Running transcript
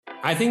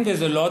I think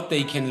there's a lot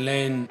they can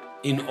learn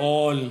in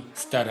all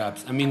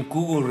startups. I mean,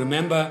 Google,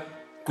 remember,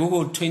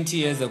 Google 20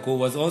 years ago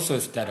was also a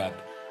startup.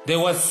 There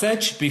was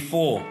search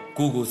before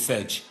Google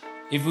search.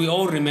 If we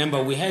all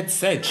remember, we had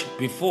search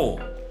before.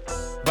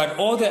 But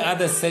all the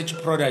other search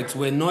products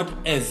were not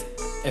as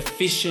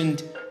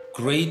efficient,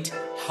 great,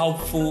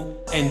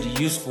 helpful, and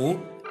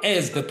useful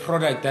as the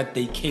product that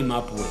they came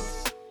up with.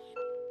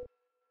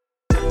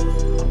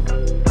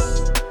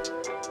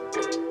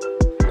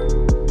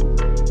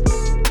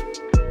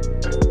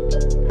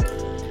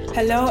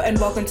 Hello and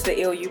welcome to the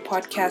AOU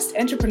podcast,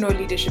 Entrepreneur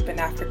Leadership in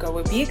Africa,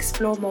 where we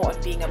explore more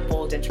on being a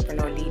bold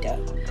entrepreneur leader.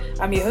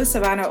 I'm your host,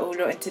 Savannah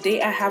Olo, and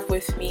today I have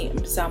with me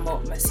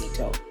Mzamo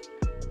Masito.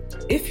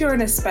 If you're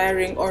an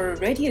aspiring or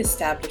already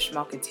established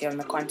marketeer on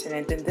the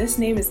continent, then this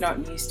name is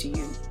not news to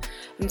you.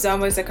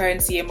 Mzamo is the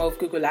current CMO of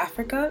Google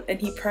Africa, and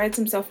he prides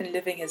himself in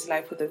living his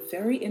life with a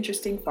very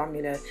interesting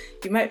formula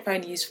you might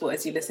find useful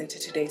as you listen to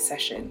today's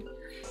session.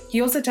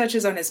 He also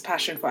touches on his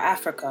passion for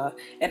Africa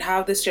and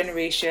how this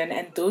generation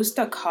and those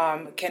to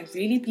come can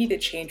really be the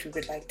change we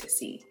would like to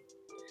see.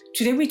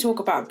 Today we talk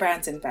about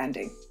brands and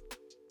branding.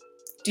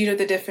 Do you know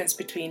the difference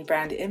between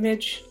brand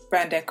image,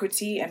 brand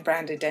equity, and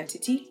brand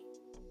identity?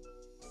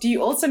 Do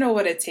you also know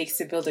what it takes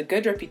to build a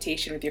good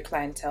reputation with your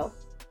clientele?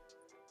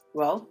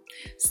 Well,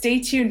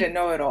 stay tuned and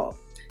know it all.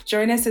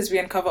 Join us as we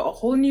uncover a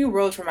whole new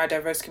world from our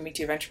diverse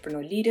community of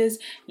entrepreneur leaders.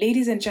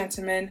 Ladies and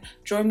gentlemen,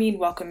 join me in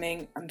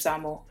welcoming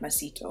Mzamo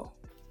Masito.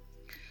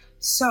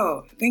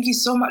 So, thank you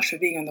so much for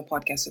being on the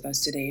podcast with us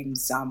today,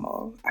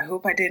 Mzamo. I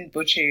hope I didn't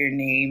butcher your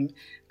name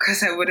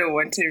because I wouldn't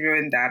want to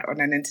ruin that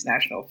on an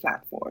international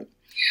platform.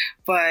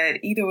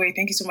 But either way,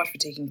 thank you so much for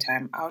taking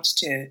time out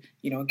to,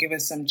 give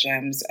us some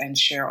gems and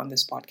share on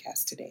this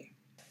podcast today.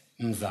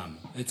 Mzamo,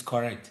 it's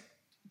correct.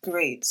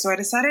 Great. So I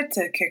decided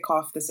to kick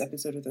off this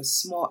episode with a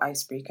small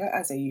icebreaker,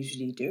 as I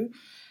usually do.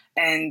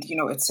 And,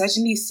 it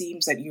certainly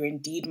seems that you're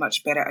indeed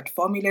much better at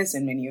formulas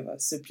than many of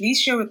us. So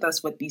please share with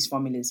us what these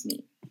formulas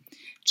mean.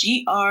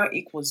 GR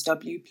equals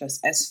W plus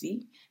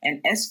SV,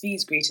 and SV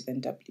is greater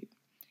than W.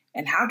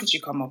 And how did you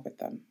come up with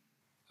them?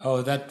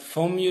 Oh, that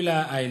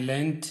formula I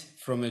learned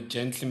from a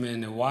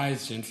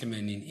wise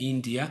gentleman in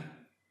India.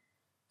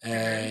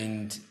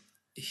 And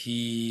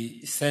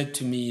he said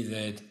to me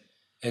that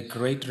a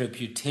great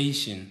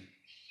reputation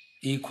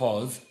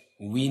equals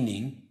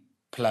winning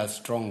plus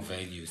strong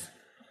values,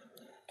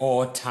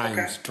 or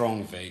times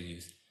strong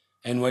values.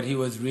 And what he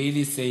was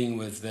really saying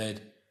was that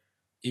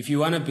if you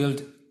want to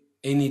build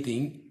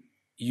anything,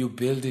 you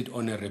build it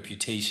on a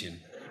reputation.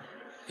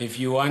 If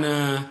you want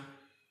to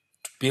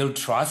build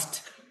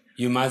trust,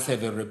 you must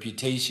have a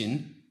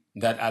reputation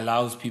that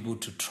allows people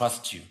to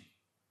trust you.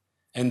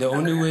 And the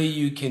only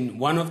way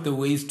one of the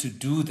ways to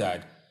do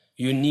that,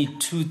 you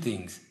need two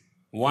things.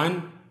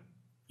 One,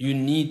 you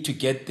need to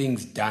get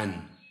things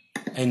done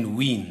and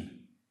win.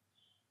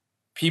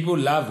 People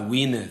love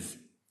winners,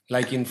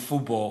 like in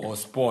football or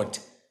sport.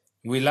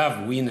 We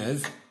love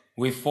winners.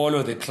 We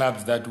follow the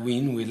clubs that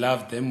win. We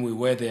love them. We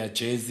wear their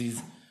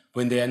jerseys.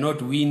 When they are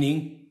not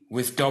winning,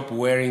 we stop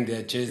wearing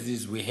their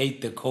jerseys. We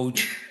hate the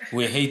coach.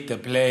 We hate the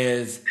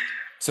players.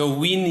 So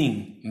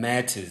winning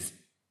matters.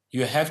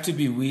 You have to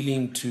be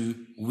willing to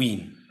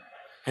win.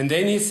 And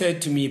then he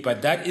said to me,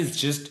 but that is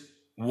just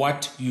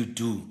what you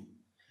do.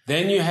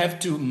 Then you have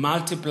to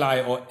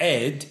multiply or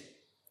add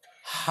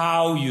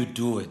how you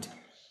do it,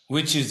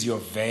 which is your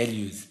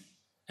values.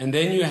 And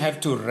then you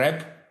have to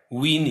wrap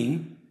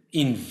winning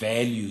in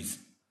values.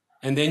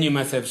 And then you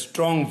must have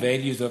strong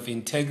values of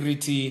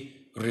integrity,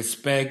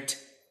 respect,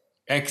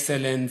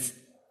 excellence,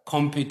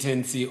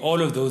 competency,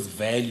 all of those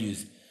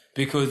values.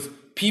 Because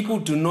people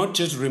do not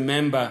just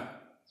remember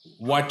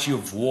what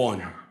you've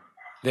won.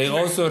 They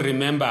also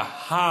remember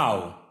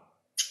how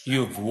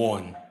you've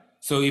won.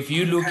 So if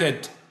you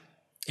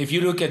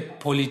look at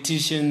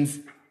politicians,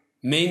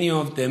 many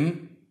of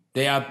them,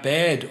 they are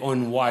bad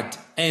on what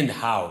and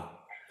how.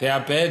 They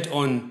are bad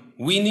on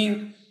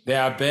winning. They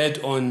are bad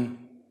on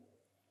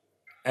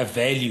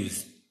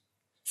values.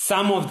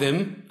 Some of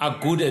them are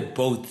good at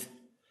both.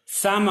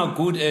 Some are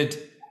good at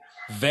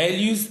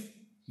values,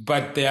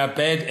 but they are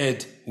bad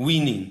at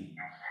winning.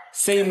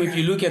 Same if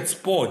you look at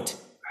sport.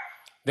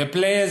 The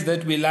players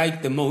that we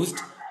like the most,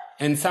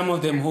 and some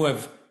of them who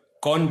have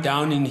gone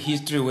down in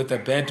history with a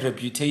bad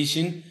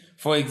reputation.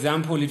 For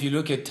example, if you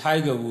look at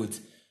Tiger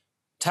Woods.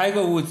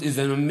 Tiger Woods is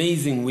an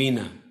amazing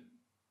winner,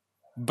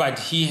 but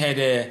he had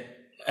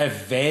a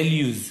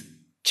values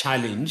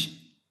challenge,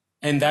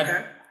 and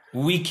that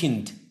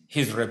weakened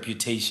his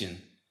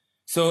reputation.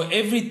 So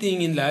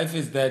everything in life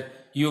is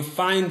that you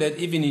find that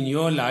even in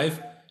your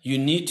life, you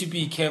need to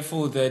be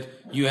careful that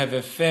you have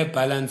a fair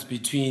balance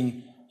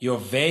between your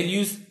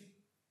values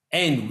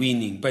and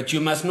winning. But you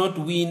must not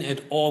win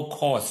at all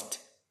cost,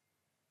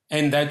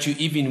 and that you're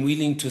even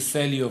willing to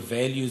sell your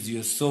values,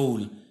 your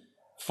soul,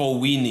 for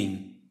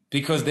winning.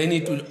 Because then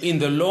it will, in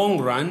the long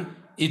run,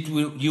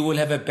 you will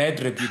have a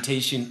bad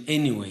reputation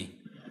anyway.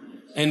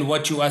 And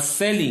what you are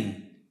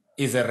selling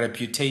is a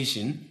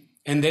reputation.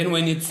 And then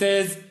when it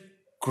says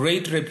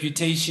great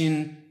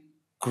reputation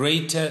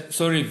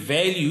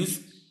values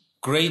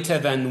greater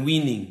than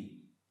winning.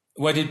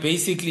 What it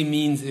basically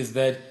means is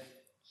that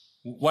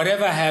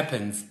whatever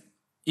happens,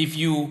 if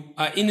you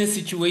are in a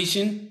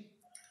situation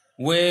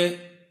where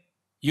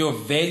your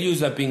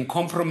values are being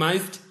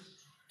compromised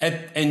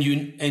and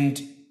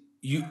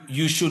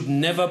you should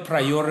never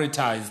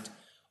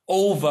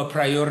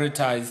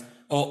over-prioritize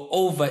or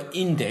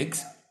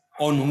over-index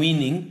on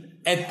winning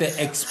at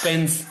the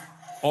expense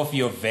of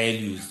your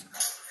values.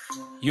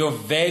 Your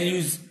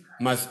values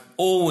must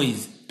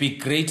always be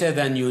greater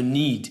than your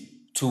need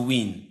to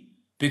win,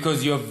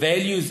 because your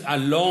values are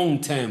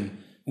long-term.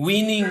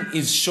 Winning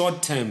is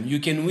short-term. You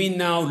can win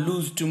now,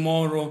 lose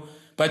tomorrow,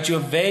 but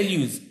your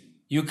values,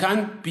 you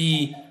can't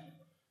be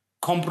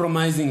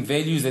compromising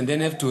values and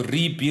then have to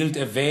rebuild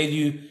a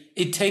value.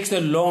 It takes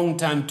a long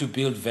time to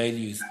build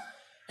values,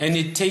 and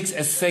it takes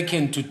a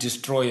second to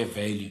destroy a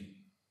value.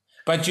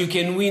 But you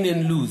can win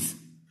and lose.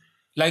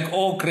 Like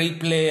all great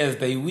players,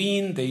 they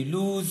win, they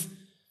lose,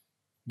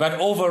 but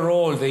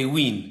overall they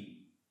win.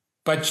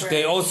 But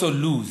they also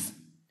lose.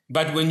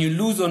 But when you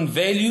lose on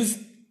values,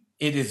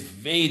 it is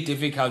very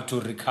difficult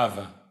to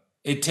recover.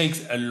 It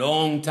takes a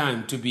long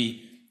time to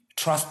be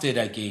trusted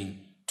again,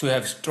 to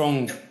have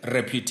strong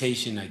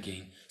reputation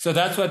again. So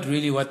that's what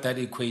that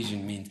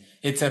equation means.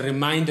 It's a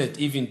reminder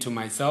even to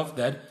myself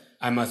that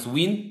I must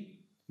win,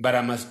 but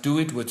I must do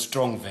it with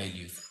strong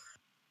values.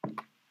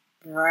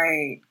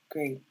 Right.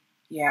 Great.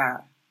 Yeah.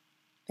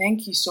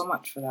 Thank you so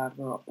much for that.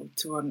 We're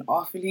to an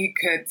awfully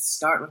good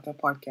start with the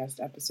podcast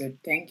episode.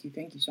 Thank you.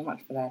 Thank you so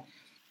much for that.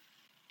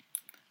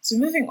 So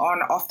moving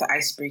on off the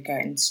icebreaker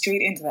and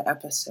straight into the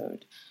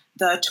episode.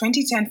 The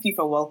 2010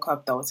 FIFA World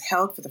Cup that was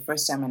held for the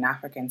first time in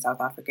Africa and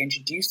South Africa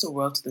introduced the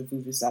world to the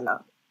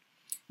Vuvuzela.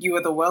 You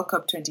were the World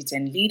Cup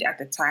 2010 lead at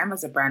the time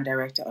as a brand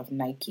director of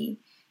Nike.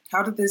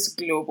 How did this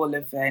global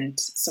event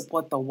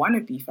support the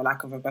wannabe, for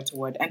lack of a better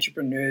word,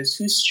 entrepreneurs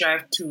who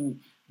strive to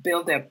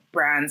build their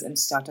brands and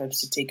startups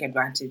to take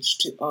advantage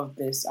of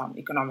this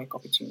economic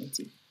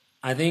opportunity?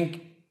 I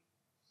think,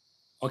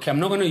 I'm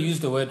not going to use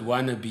the word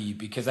wannabe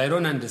because I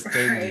don't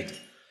understand it.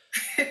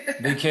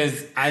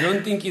 Because I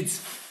don't think it's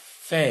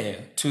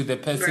fair to the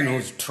person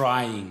who's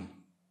trying.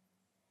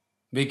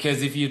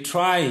 Because if you're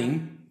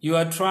trying, you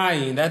are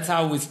trying. That's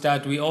how we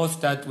start. We all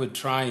start with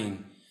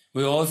trying.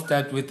 We all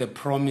start with the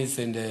promise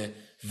and the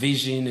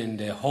vision and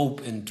the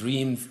hope and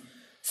dreams.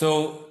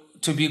 So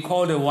to be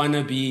called a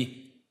wannabe,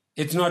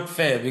 it's not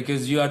fair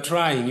because you are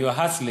trying, you are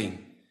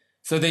hustling.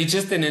 So they're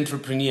just an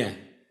entrepreneur.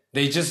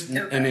 They're just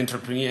an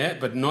entrepreneur,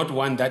 but not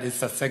one that is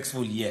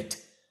successful yet.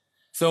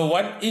 So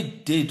what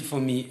it did for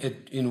me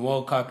in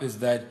World Cup is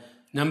that,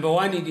 number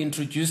one, it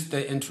introduced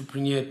the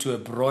entrepreneur to a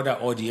broader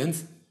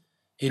audience.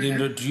 It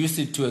introduced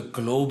it to a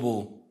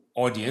global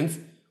audience,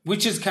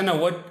 which is kind of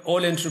what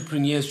all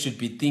entrepreneurs should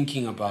be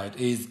thinking about,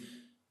 is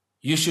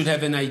you should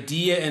have an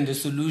idea and a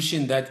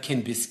solution that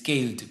can be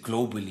scaled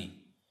globally.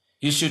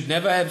 You should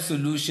never have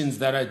solutions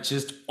that are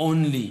just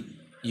only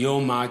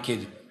your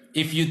market.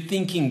 If you're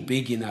thinking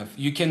big enough,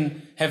 you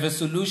can have a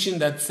solution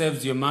that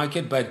serves your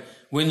market, but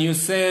when you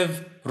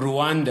serve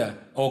Rwanda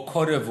or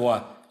Cote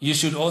d'Ivoire, you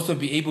should also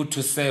be able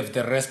to serve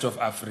the rest of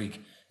Africa.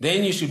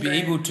 Then you should be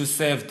able to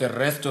serve the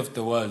rest of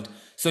the world.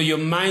 So your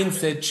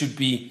mindset should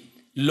be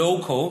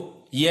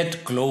local,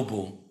 yet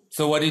global.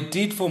 So what it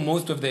did for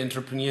most of the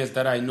entrepreneurs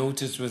that I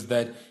noticed was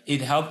that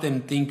it helped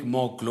them think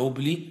more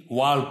globally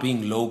while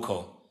being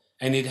local.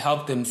 And it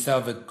helped them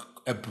serve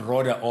a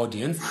broader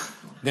audience.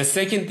 The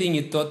second thing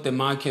it taught the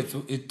markets,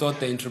 it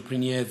taught the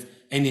entrepreneurs,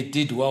 and it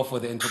did well for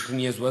the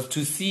entrepreneurs, was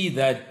to see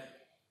that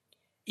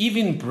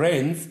even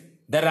brands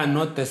that are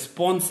not the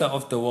sponsor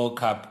of the World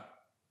Cup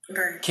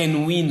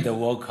can win the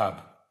World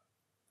Cup.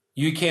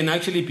 You can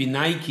actually be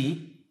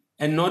Nike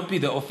and not be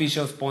the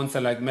official sponsor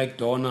like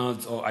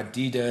McDonald's or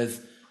Adidas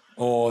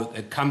or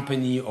a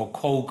company or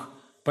Coke,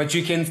 but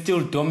you can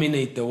still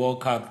dominate the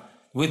World Cup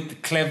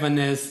with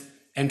cleverness,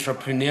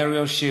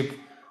 entrepreneurship,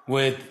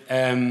 with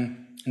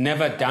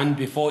never done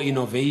before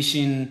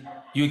innovation.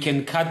 You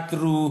can cut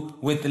through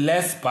with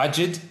less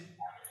budget,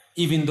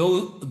 even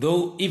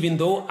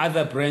though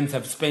other brands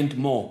have spent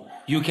more.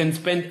 You can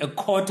spend a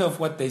quarter of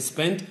what they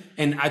spent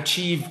and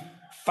achieve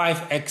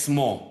 5x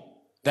more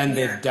than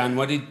they've done.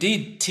 What it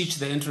did teach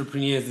the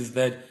entrepreneurs is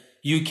that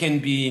you can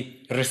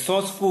be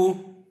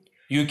resourceful,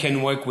 you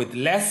can work with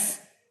less,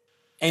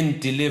 and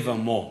deliver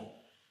more.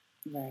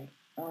 Right.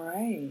 All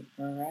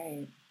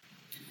right.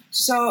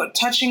 So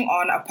touching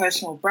on a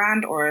personal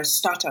brand or a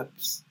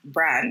startup's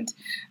brand,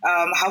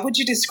 how would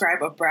you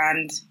describe a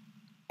brand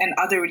and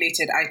other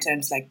related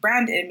items like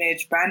brand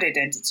image, brand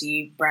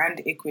identity,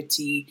 brand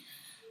equity,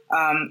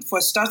 for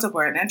a startup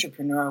or an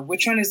entrepreneur?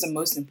 Which one is the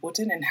most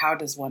important and how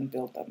does one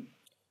build them?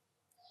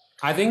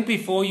 I think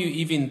before you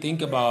even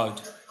think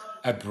about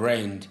a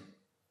brand,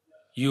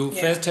 you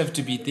first have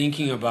to be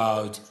thinking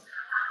about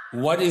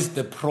what is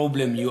the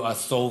problem you are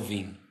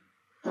solving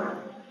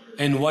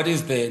and what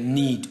is the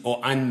need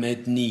or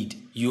unmet need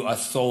you are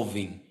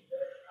solving.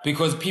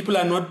 Because people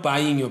are not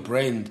buying your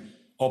brand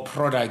or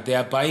product, they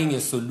are buying a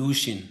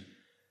solution.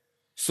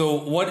 So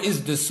what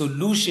is the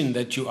solution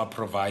that you are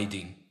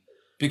providing?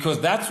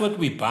 Because that's what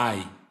we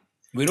buy.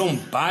 We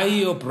don't buy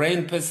your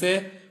brand per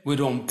se. We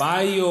don't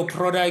buy your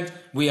product.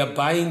 We are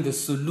buying the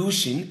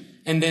solution.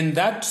 And then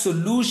that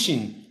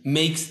solution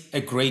makes a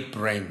great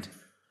brand.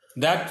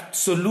 That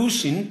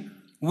solution,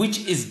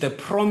 which is the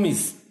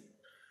promise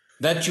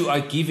that you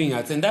are giving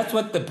us. And that's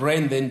what the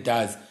brand then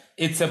does.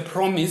 It's a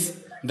promise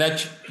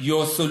that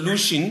your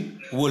solution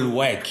will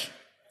work.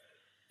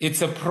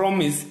 It's a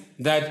promise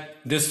that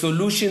the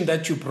solution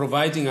that you're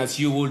providing us,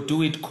 you will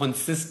do it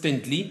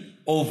consistently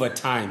over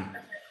time.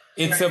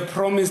 It's a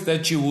promise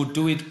that you will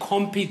do it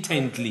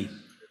competently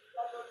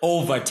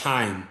over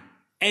time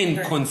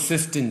and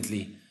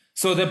consistently.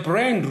 So the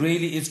brand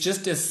really is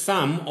just a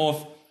sum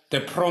of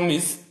the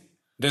promise,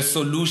 the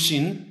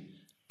solution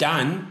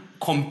done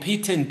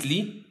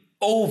competently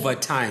over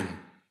time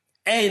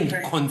and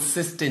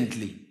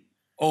consistently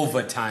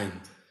over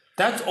time.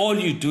 That's all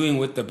you're doing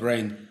with the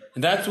brand.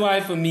 And that's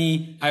why for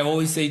me, I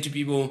always say to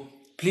people,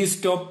 please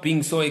stop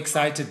being so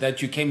excited that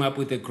you came up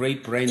with a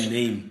great brand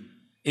name.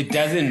 It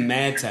doesn't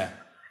matter.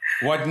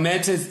 What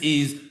matters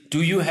is,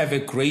 do you have a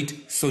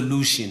great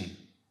solution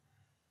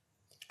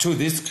to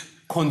this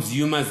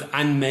consumer's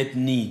unmet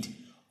need?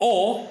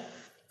 Or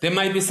there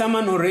might be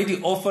someone already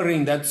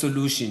offering that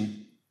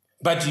solution,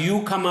 but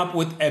you come up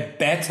with a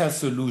better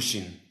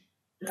solution.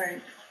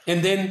 Right.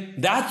 And then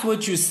that's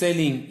what you're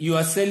selling. You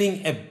are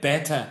selling a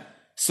better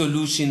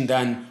solution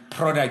than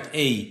product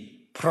A,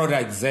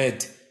 product Z.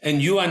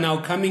 And you are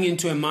now coming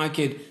into a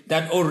market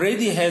that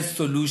already has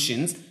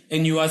solutions,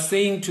 and you are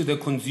saying to the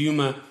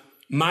consumer,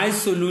 my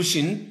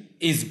solution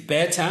is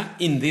better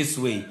in this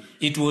way.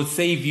 It will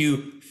save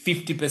you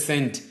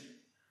 50%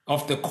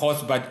 of the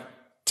cost, but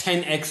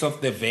 10x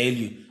of the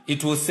value.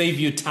 It will save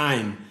you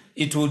time.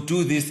 It will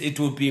do this. It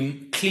will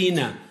be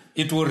cleaner.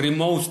 It will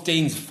remove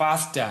stains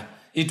faster.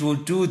 It will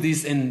do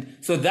this. And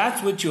so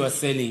that's what you are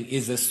selling,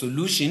 is a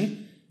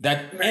solution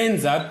that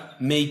ends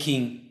up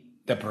making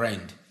the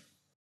brand.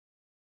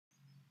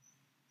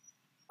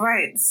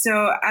 Right.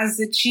 So as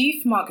the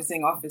Chief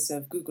Marketing Officer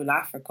of Google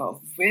Africa,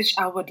 which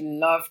I would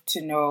love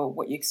to know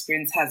what your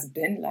experience has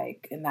been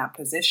like in that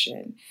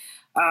position,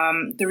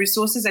 the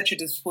resources at your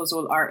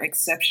disposal are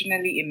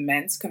exceptionally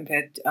immense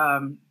compared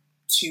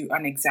to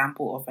an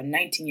example of a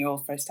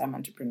 19-year-old first-time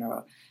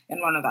entrepreneur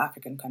in one of the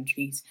African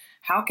countries.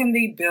 How can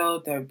they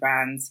build their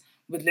brands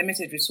with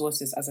limited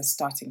resources as a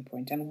starting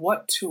point? And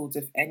what tools,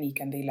 if any,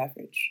 can they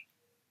leverage?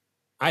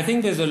 I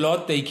think there's a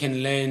lot they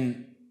can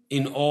learn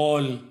in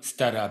all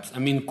startups. I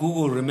mean,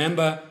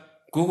 remember,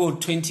 Google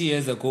 20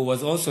 years ago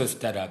was also a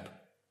startup.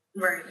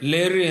 Right.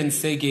 Larry and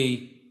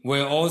Sergey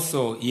were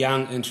also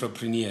young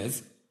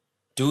entrepreneurs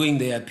doing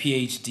their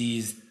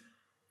PhDs,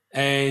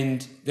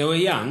 and they were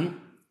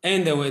young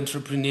and they were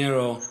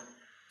entrepreneurial.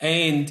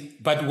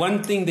 But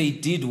one thing they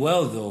did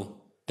well, though,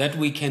 that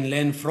we can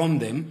learn from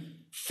them,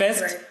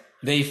 first,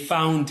 they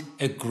found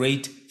a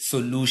great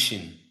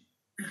solution.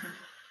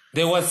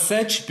 There was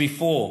search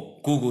before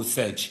Google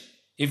search.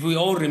 If we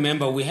all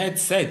remember, we had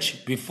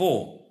search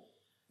before,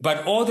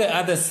 but all the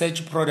other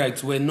search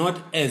products were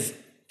not as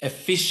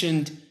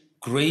efficient,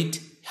 great,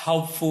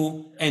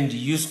 helpful, and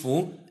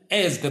useful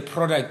as the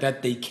product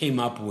that they came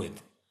up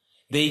with.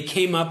 They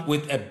came up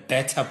with a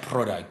better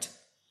product,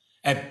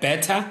 a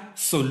better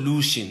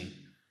solution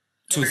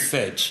to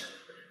search.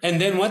 And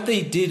then what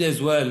they did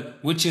as well,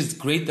 which is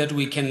great that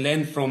we can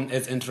learn from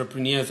as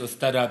entrepreneurs or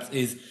startups,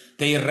 is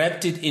they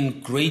wrapped it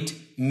in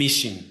great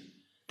mission.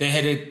 They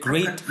had a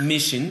great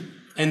mission,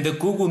 and the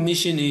Google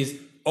mission is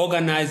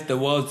organize the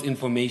world's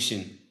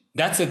information.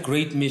 That's a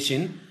great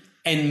mission,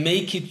 and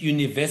make it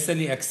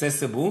universally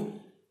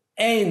accessible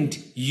and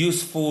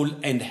useful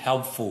and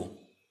helpful.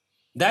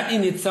 That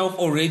in itself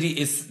already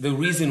is the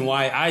reason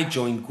why I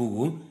joined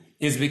Google,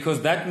 is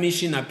because that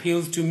mission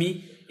appeals to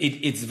me.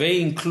 It's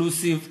very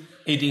inclusive.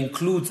 It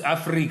includes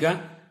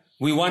Africa.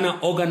 We want to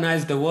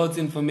organize the world's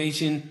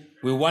information.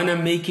 We want to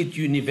make it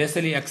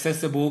universally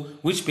accessible,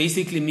 which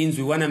basically means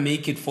we want to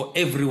make it for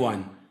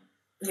everyone.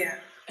 Yeah.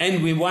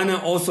 And we want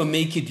to also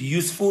make it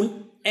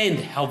useful and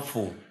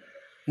helpful.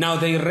 Now,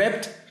 they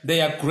wrapped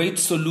their great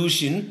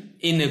solution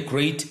in a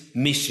great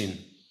mission.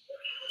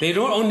 They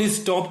don't only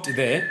stopped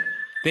there,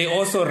 they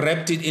also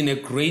wrapped it in a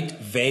great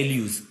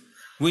values,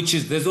 which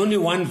is, there's only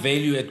one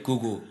value at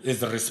Google,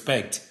 is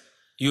respect.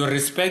 You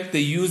respect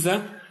the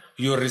user,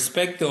 you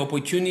respect the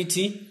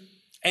opportunity,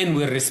 and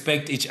we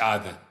respect each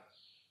other.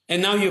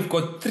 And now you've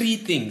got three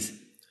things: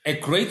 a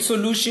great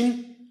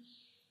solution,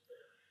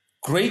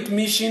 great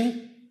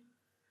mission,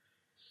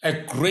 a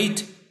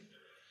great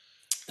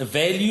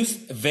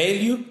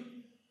value,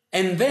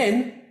 and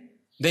then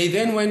they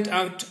went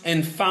out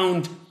and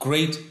found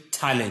great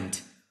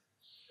talent.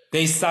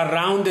 They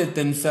surrounded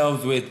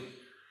themselves with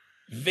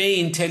very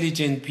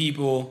intelligent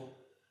people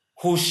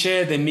who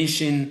share the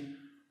mission,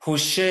 who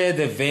share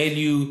the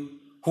value,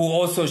 who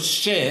also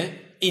share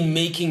in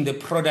making the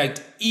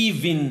product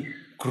even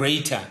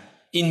greater,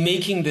 in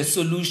making the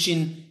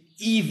solution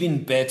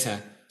even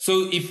better.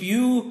 So if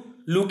you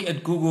look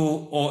at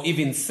Google or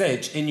even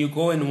search and you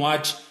go and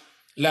watch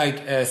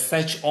like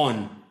search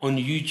on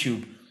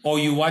YouTube, or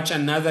you watch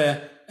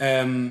another,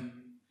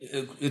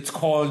 it's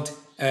called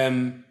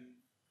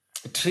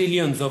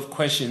Trillions of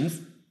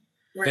Questions.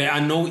 Right. There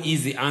are no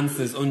easy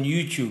answers on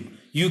YouTube.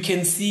 You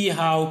can see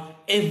how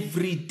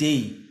every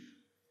day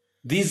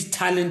these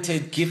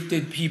talented,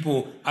 gifted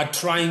people are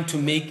trying to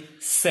make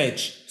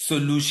search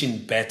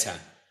solution better.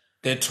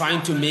 They're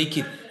trying to make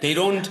it. They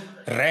don't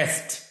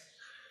rest.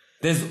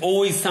 There's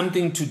always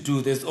something to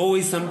do. There's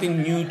always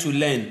something new to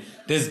learn.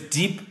 There's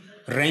deep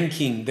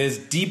ranking. There's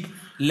deep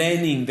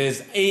learning.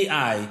 There's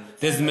AI.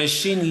 There's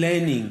machine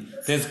learning.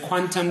 There's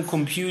quantum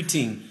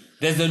computing.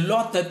 There's a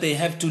lot that they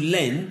have to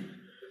learn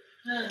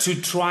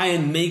to try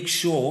and make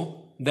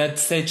sure that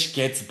search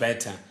gets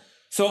better.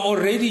 So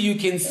already you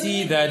can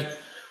see that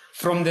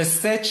from the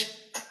search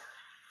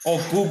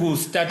of Google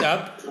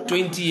startup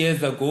 20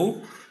 years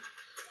ago,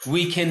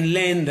 we can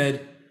learn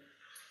that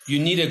you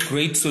need a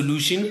great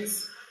solution,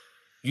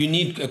 you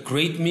need a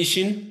great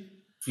mission,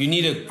 you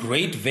need a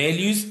great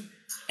values,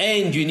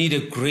 and you need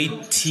a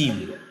great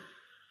team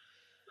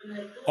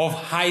of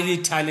highly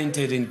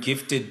talented and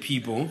gifted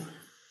people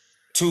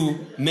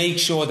to make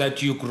sure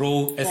that you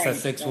grow a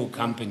successful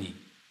company.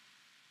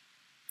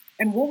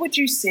 And what would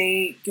you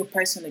say your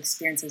personal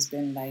experience has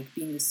been like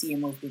being the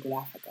CMO of Google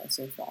Africa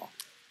so far?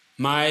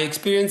 My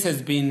experience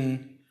has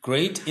been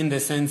great in the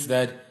sense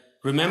that,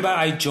 remember,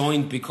 I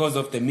joined because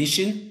of the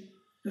mission,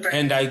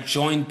 and I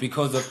joined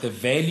because of the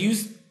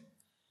values,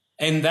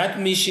 and that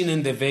mission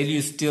and the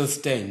values still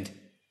stand.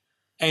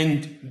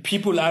 And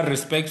people are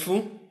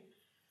respectful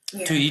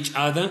to each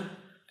other,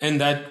 and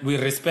that we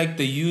respect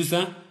the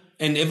user,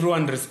 and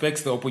everyone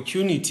respects the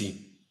opportunity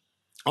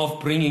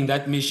of bringing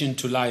that mission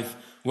to life.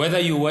 Whether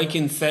you work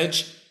in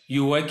search,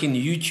 you work in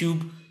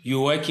YouTube,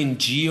 you work in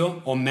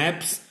Geo or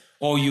Maps,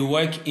 or you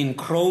work in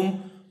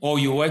Chrome, or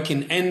you work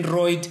in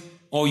Android,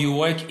 or you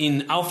work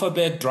in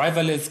Alphabet,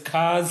 driverless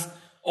cars,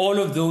 all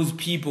of those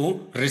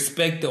people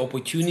respect the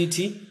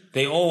opportunity.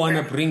 They all want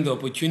to bring the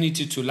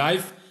opportunity to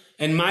life.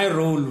 And my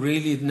role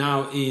really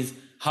now is,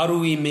 how do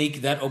we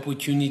make that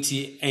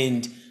opportunity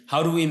and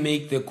how do we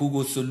make the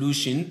Google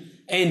solution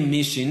and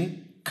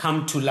mission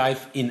come to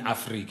life in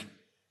Africa?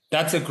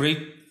 That's a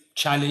great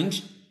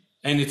challenge,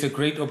 and it's a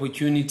great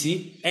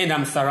opportunity. And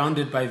I'm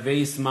surrounded by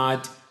very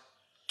smart,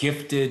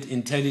 gifted,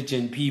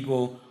 intelligent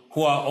people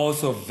who are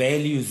also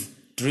values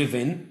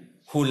driven,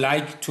 who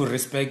like to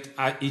respect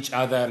each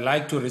other,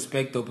 like to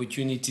respect the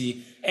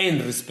opportunity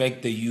and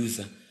respect the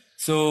user.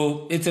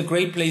 So it's a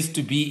great place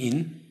to be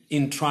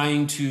in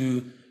trying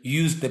to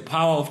use the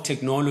power of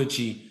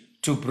technology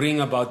to bring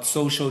about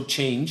social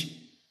change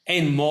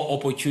and more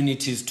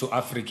opportunities to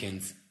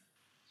Africans.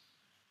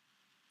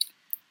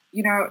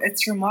 You know,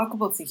 it's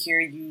remarkable to hear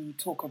you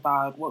talk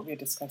about what we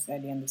discussed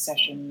earlier in the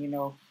session. You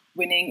know,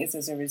 winning is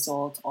as a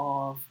result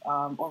of,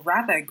 or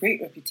rather, a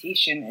great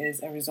reputation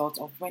is a result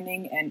of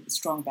winning and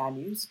strong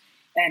values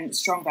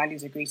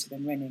are greater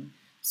than winning.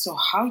 So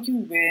how you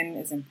win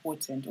is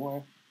important,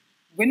 or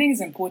winning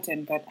is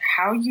important, but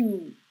how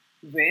you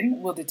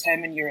win will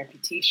determine your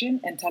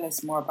reputation and tell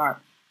us more about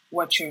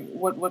what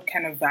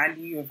kind of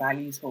value your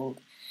values hold.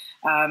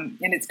 And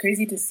it's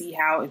crazy to see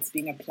how it's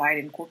being applied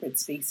in corporate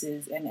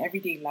spaces and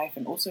everyday life,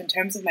 and also in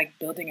terms of like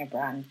building a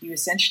brand. You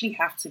essentially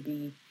have to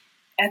be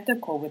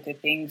ethical with the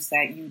things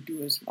that you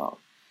do as well.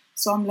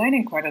 So I'm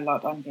learning quite a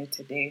lot on here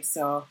today.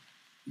 So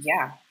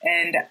yeah.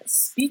 And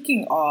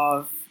speaking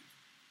of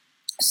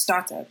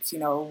startups, you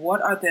know,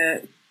 what are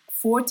the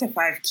 4 to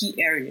 5 key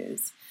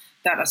areas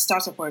that a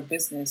startup or a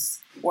business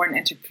or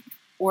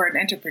an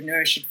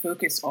entrepreneur should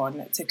focus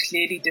on to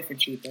clearly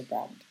differentiate their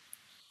brand?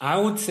 I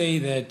would say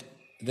that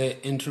the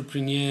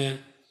entrepreneur,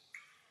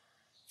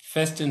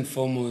 first and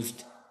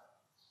foremost,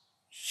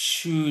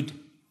 should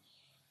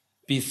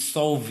be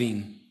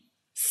solving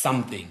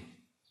something.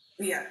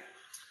 Yeah.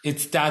 It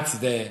starts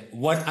there.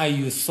 What are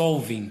you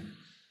solving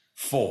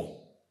for?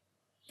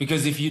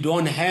 Because if you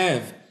don't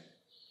have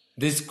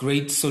this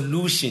great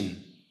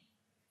solution,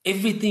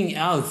 everything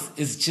else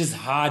is just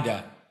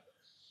harder.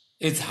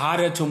 It's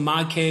harder to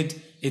market.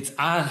 It's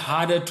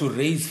harder to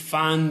raise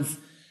funds.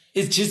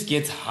 It just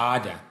gets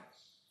harder.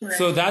 Right.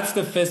 So that's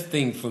the first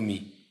thing for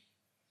me.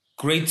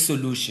 Great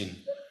solution.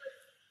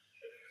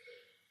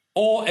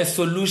 Or a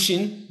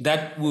solution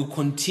that will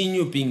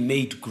continue being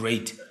made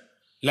great.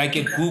 Like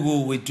at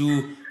Google, we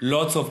do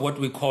lots of what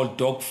we call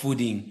dog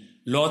fooding,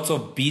 lots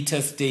of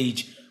beta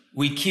stage.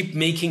 We keep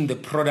making the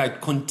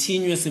product,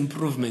 continuous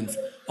improvements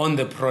on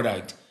the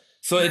product.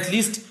 So at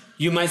least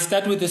you might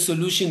start with a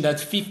solution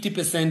that's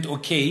 50%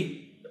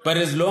 okay, but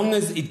as long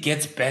as it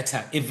gets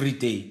better every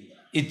day,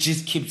 it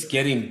just keeps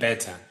getting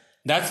better.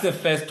 That's the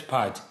first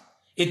part.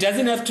 It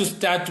doesn't have to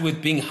start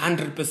with being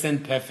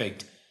 100%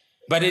 perfect,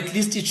 but at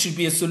least it should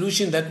be a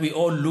solution that we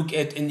all look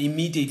at and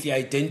immediately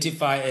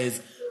identify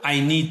as, I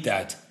need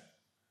that.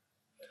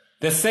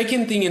 The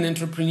second thing an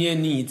entrepreneur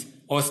needs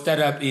or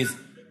startup is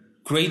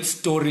great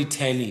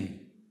storytelling.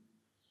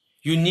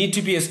 You need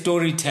to be a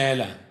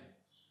storyteller,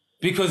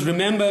 because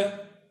remember,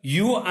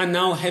 you are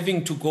now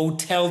having to go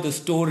tell the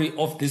story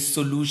of this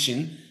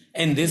solution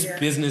and this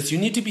business, you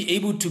need to be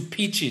able to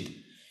pitch it.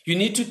 You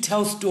need to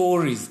tell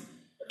stories.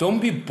 Don't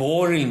be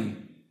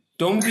boring.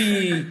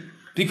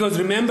 Because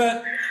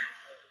remember,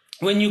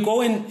 when you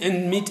go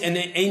and meet an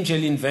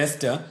angel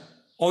investor,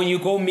 or you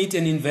go meet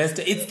an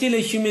investor, it's still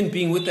a human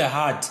being with a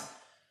heart.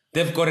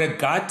 They've got a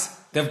gut,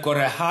 they've got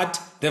a heart,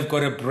 they've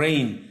got a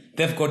brain,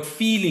 they've got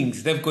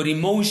feelings, they've got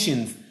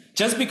emotions.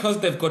 Just because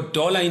they've got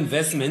dollar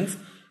investments,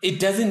 it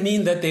doesn't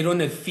mean that they don't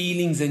have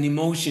feelings and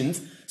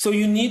emotions. So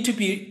you need to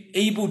be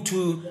able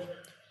to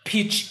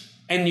pitch,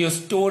 and your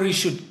story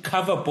should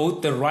cover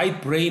both the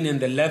right brain and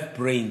the left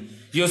brain.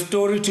 Your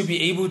story to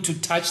be able to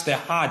touch the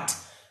heart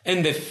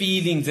and the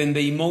feelings and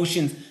the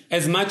emotions,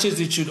 as much as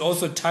it should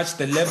also touch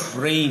the left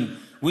brain,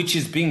 which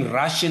is being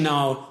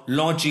rational,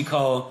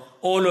 logical,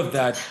 all of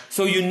that.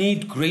 So you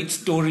need great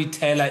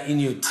storyteller in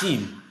your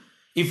team.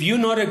 If you're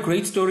not a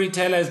great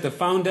storyteller as the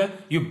founder,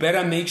 you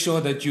better make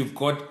sure that you've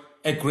got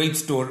a great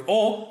story,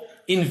 or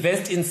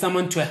invest in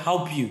someone to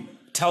help you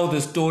tell the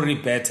story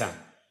better.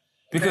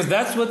 Because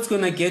that's what's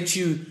going to get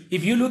you.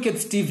 If you look at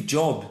Steve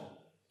Jobs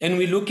and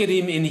we look at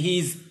him in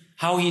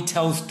how he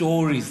tells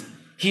stories,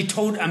 he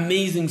told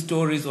amazing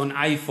stories on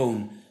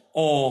iPhone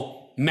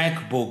or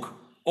MacBook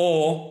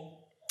or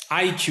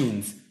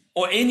iTunes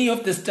or any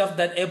of the stuff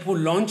that Apple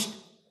launched.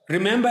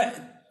 Remember,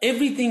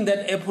 everything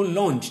that Apple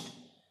launched,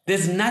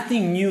 there's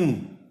nothing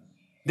new.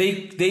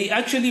 They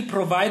actually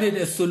provided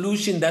a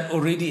solution that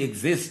already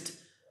exists.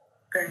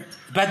 Right.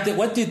 But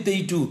what did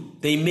they do?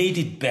 They made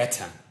it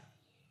better.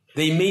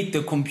 They made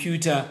the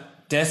computer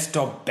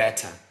desktop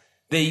better.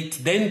 They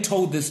then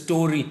told the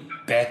story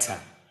better.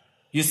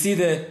 You see,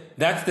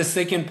 that's the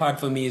second part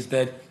for me, is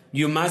that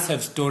you must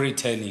have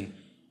storytelling.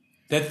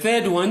 The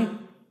third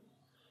one,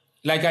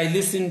 like I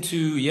listened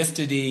to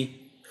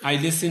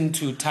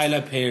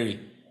Tyler Perry.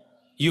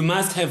 You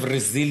must have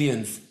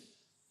resilience.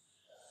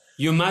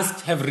 You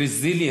must have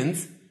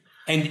resilience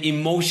and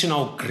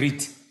emotional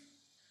grit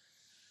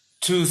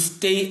to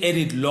stay at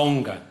it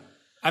longer.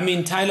 I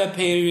mean, Tyler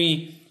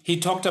Perry, he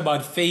talked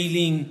about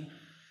failing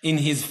in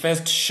his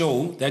first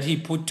show that he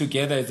put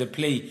together as a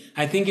play.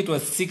 I think it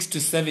was 6 to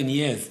 7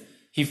 years.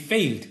 He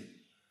failed.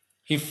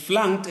 He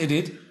flunked at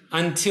it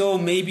until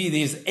maybe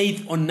his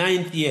 8th or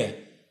 9th year,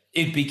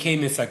 it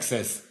became a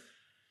success.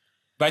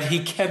 But he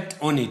kept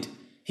on it.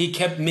 He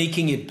kept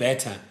making it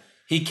better.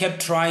 He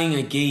kept trying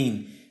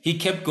again. He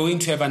kept going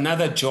to have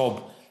another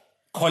job,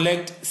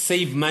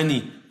 save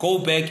money, go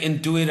back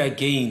and do it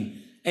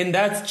again. And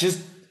that's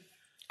just,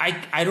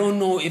 I don't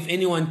know if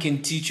anyone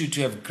can teach you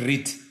to have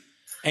grit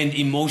and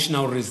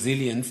emotional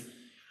resilience.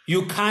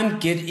 You can't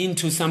get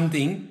into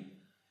something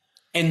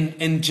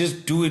and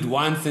just do it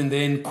once and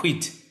then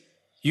quit.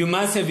 You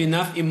must have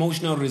enough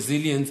emotional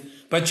resilience,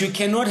 but you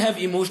cannot have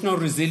emotional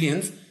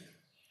resilience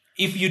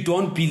if you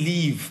don't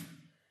believe.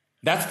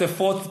 That's the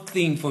fourth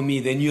thing for me.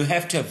 Then you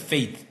have to have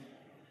faith.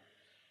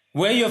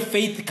 Where your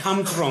faith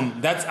comes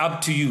from, that's up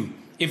to you.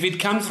 If it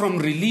comes from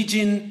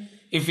religion,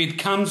 if it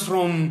comes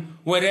from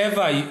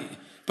wherever,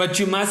 but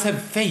you must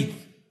have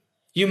faith.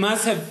 You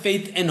must have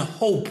faith and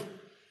hope.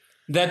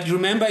 That,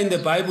 remember in the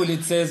Bible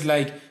it says,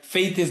 like,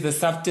 faith is the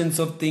substance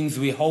of things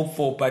we hope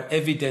for, but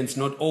evidence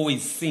not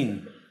always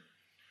seen.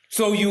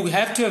 So you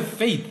have to have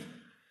faith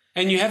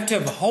and you have to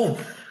have hope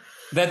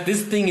that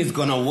this thing is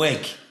going to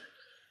work.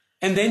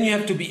 And then you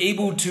have to be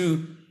able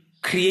to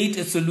create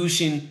a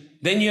solution.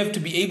 Then you have to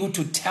be able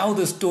to tell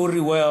the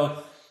story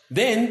well.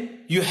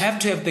 Then you have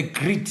to have the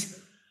grit.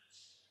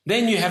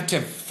 Then you have to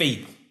have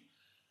faith.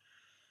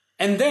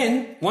 And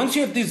then once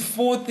you have these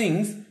four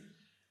things,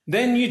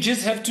 then you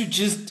just have to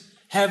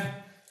have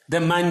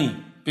the money,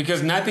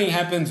 because nothing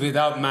happens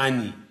without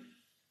money.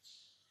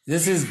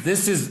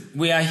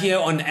 We are here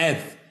on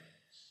earth,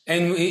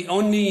 and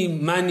only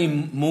money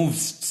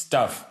moves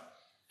stuff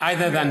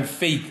other than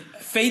faith.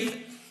 Faith,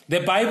 the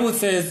Bible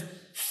says,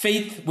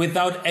 faith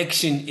without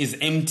action is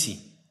empty.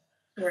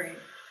 Right.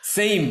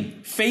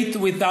 Same. Faith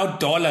without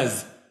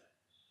dollars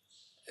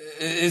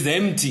is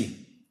empty.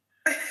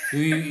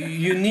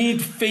 You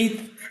need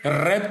faith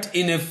wrapped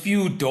in a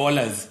few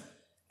dollars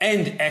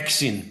and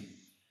action.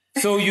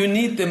 So you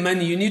need the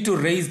money. You need to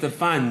raise the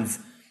funds.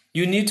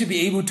 You need to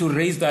be able to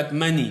raise that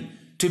money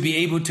to be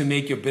able to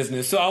make your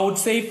business. So I would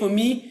say for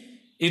me,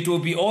 it will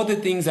be all the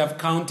things I've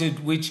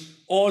counted, which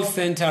all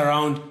center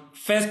around: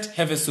 first,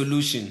 have a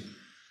solution.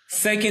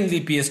 Secondly,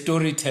 be a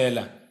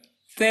storyteller.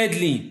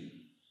 Thirdly,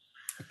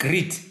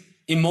 grit,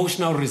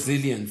 emotional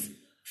resilience.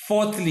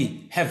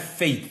 Fourthly, have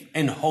faith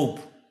and hope.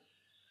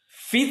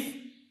 Fifth,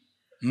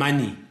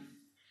 money.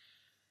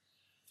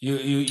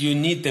 You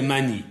need the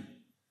money.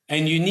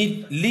 And you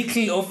need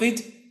little of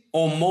it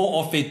or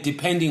more of it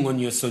depending on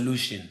your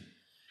solution.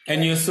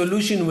 And your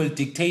solution will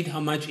dictate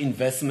how much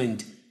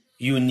investment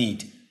you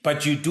need.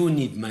 But you do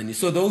need money.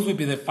 So those would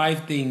be the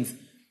 5 things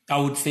I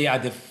would say are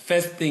the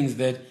first things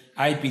that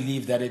I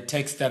believe that a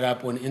tech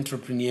startup or an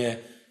entrepreneur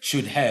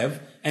should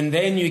have. And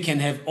then you can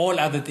have all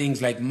other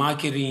things like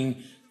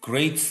marketing,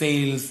 great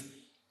sales,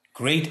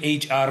 great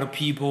HR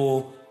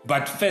people.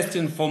 But first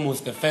and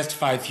foremost, the first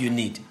 5 you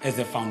need as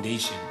a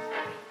foundation.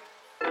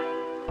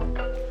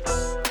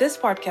 This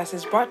podcast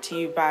is brought to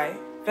you by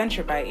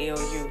Venture by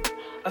ALU,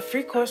 a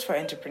free course for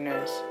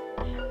entrepreneurs.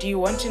 Do you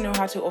want to know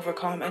how to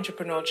overcome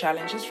entrepreneurial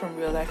challenges from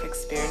real-life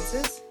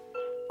experiences?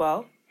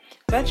 Well,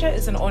 Venture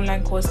is an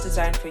online course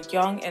designed for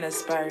young and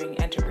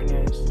aspiring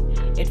entrepreneurs.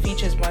 It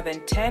features more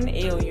than 10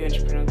 ALU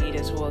entrepreneur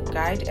leaders who will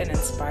guide and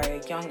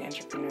inspire young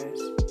entrepreneurs.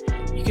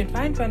 You can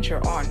find Venture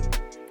on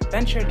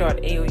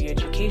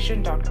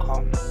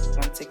venture.alueducation.com.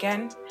 Once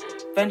again,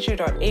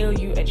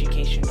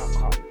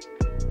 venture.alueducation.com.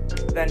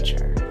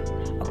 Venture,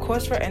 a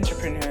course for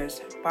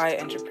entrepreneurs by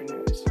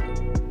entrepreneurs.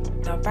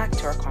 Now back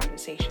to our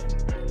conversation.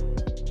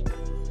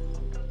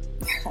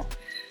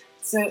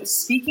 So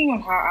speaking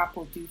on how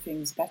Apple do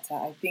things better,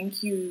 I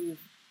think you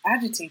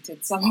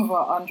agitated some of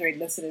our Android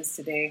listeners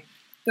today.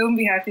 They'll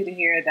be happy to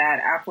hear that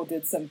Apple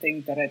did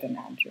something better than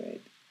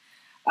Android.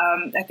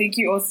 I think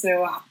you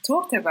also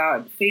talked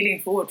about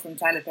failing forward from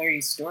Tyler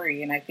Perry's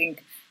story, and I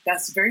think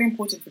that's very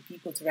important for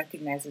people to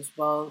recognize as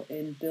well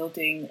in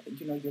building,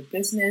 your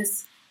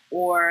business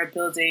or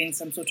building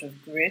some sort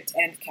of grit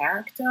and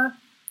character,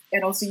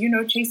 and also,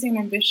 chasing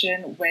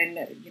ambition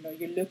when,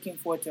 you're looking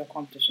forward to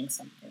accomplishing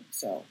something.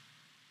 So,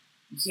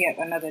 yet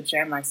another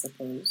gem, I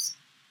suppose.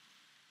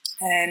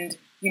 And,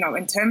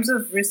 in terms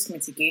of risk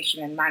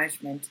mitigation and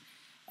management,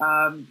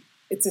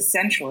 it's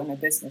essential in a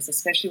business,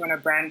 especially when a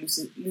brand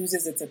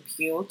loses its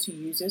appeal to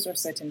users or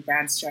certain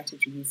brand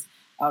strategies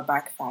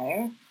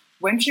backfire.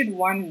 When should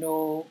one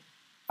know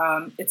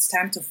it's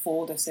time to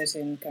fold a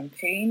certain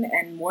campaign?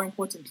 And more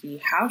importantly,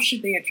 how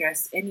should they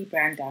address any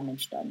brand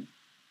damage done?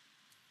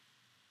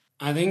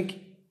 I think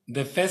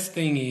the first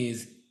thing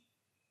is,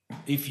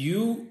 if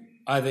you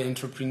are the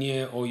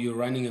entrepreneur or you're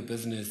running a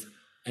business,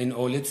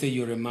 or let's say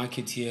you're a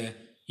marketeer,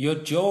 your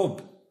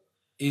job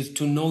is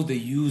to know the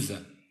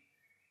user.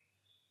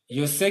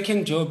 Your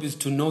second job is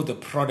to know the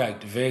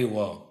product very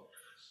well.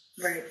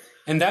 Right.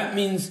 And that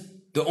means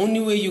the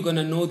only way you're going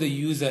to know the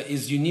user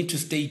is you need to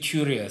stay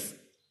curious.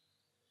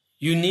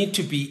 You need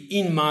to be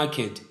in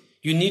market.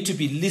 You need to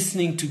be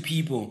listening to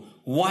people,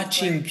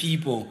 watching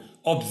people,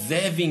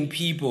 observing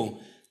people,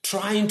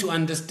 trying to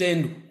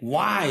understand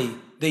why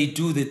they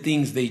do the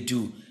things they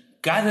do,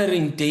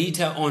 gathering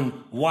data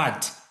on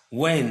what,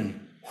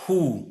 when,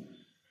 who,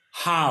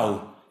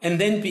 how, and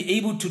then be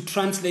able to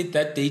translate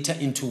that data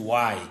into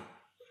why,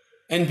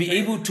 and be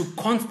able to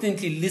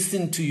constantly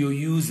listen to your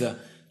user,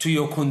 to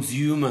your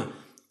consumer,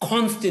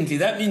 constantly.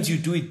 That means you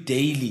do it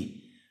daily.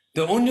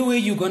 The only way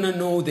you're going to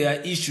know there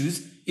are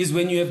issues is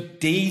when you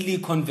have daily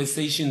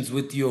conversations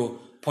with your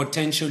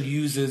potential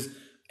users,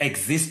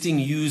 existing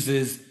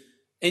users,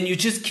 and you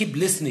just keep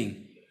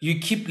listening. You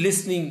keep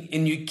listening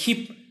and you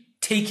keep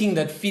taking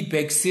that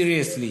feedback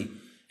seriously,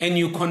 and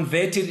you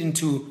convert it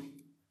into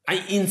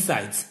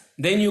insights.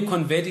 Then you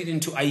convert it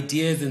into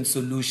ideas and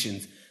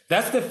solutions.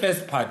 That's the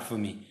first part for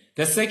me.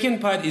 The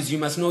second part is you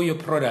must know your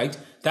product.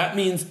 That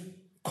means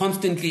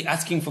constantly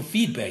asking for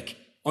feedback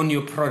on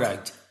your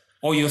product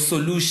or your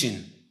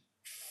solution.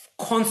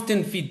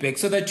 Constant feedback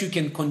so that you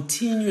can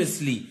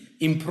continuously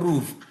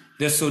improve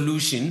the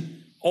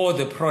solution or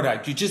the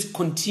product. You just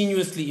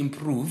continuously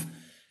improve.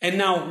 And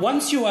now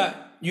once you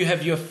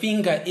have your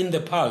finger in the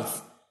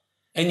pulse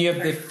and you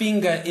have the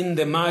finger in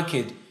the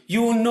market,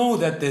 you will know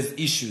that there's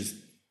issues.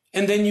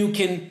 And then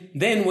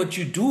what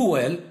you do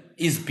well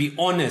is be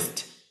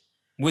honest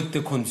with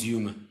the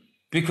consumer.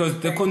 Because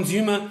the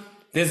consumer,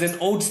 there's an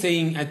old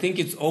saying, I think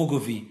it's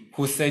Ogilvy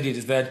who said it,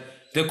 is that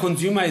the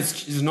consumer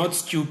is not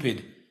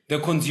stupid. The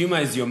consumer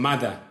is your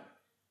mother.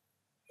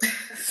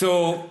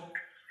 So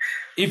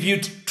if you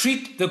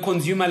treat the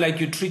consumer like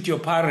you treat your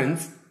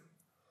parents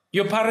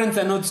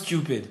are not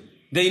stupid.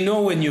 They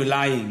know when you're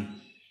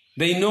lying.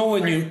 They know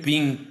when you're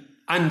being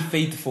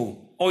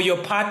unfaithful. Or your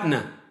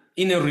partner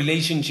in a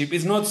relationship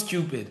is not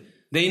stupid.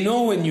 They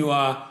know when you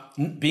are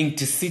being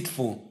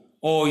deceitful,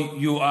 or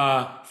you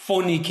are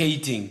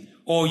fornicating,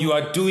 or you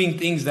are doing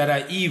things that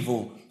are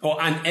evil or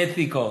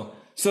unethical.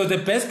 So the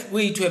best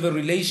way to have a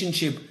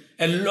relationship,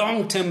 a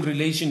long-term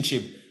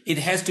relationship, it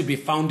has to be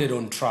founded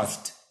on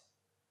trust.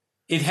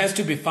 It has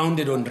to be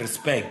founded on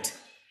respect.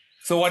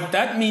 So what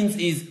that means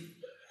is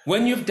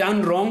when you've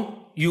done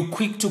wrong, you're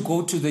quick to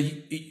go to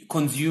the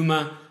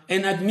consumer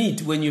and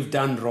admit when you've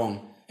done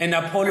wrong and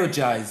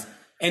apologize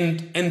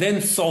and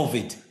then solve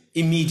it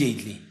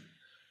immediately.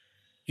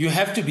 You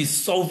have to be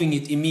solving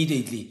it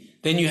immediately.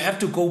 Then you have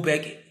to go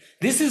back.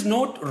 This is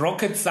not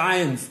rocket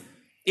science.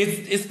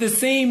 It's the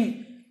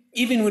same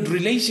even with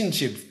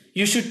relationships.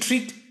 You should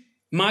treat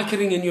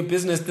marketing in your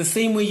business the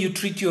same way you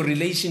treat your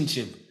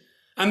relationship.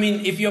 I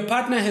mean, if your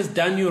partner has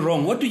done you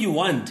wrong, what do you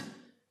want?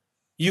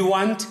 You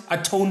want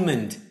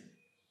atonement.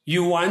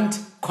 You want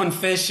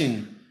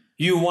confession.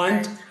 You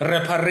want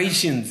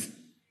reparations.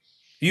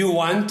 You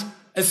want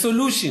a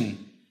solution.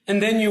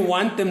 And then you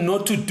want them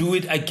not to do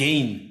it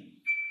again.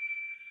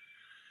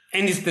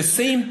 And it's the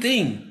same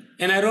thing.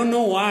 And I don't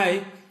know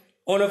why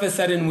all of a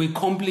sudden we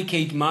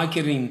complicate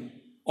marketing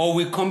or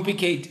we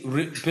complicate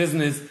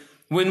business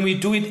when we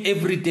do it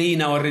every day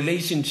in our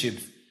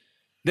relationships.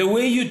 The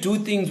way you do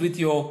things with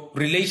your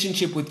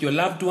relationship with your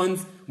loved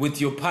ones, with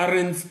your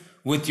parents,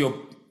 with your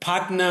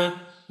partner,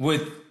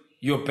 with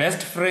your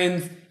best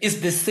friends.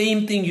 It's the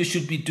same thing you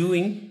should be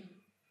doing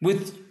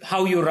with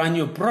how you run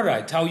your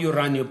product, how you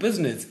run your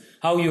business,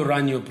 how you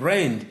run your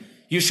brand.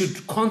 You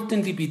should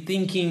constantly be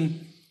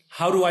thinking,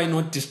 how do I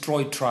not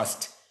destroy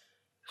trust?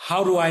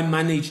 How do I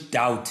manage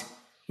doubt?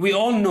 We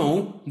all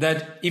know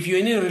that if you're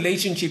in a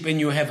relationship and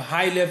you have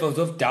high levels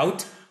of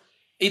doubt,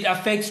 it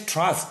affects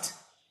trust.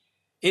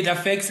 It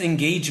affects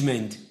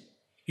engagement.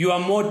 You are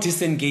more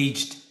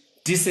disengaged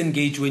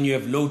when you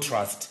have low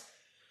trust.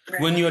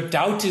 Right. When your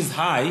doubt is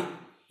high,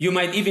 you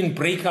might even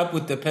break up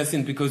with the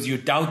person because you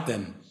doubt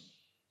them.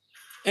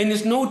 And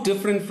it's no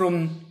different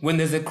from when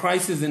there's a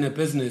crisis in a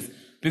business,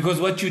 because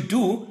what you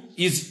do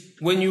is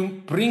when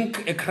you bring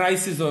a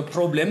crisis or a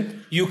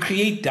problem, you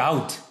create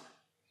doubt.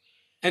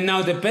 And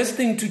now the best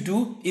thing to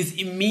do is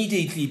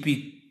immediately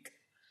be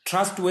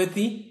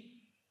trustworthy,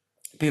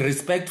 be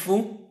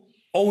respectful,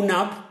 own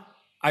up,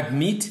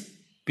 admit,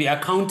 be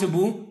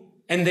accountable,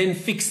 and then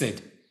fix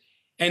it.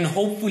 And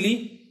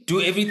hopefully do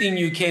everything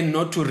you can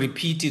not to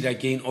repeat it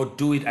again or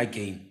do it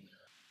again.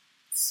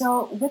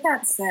 So with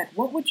that said,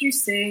 what would you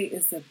say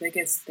is the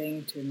biggest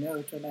thing to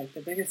note, or like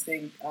the biggest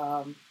thing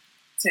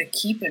to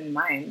keep in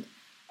mind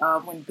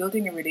when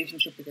building a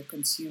relationship with a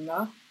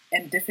consumer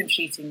and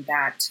differentiating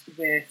that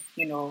with,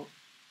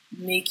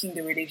 making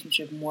the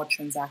relationship more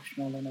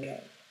transactional in a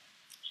way?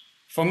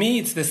 For me,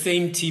 it's the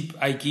same tip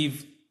I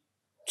give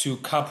to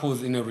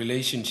couples in a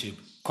relationship: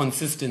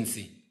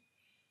 consistency.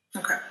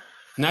 Okay.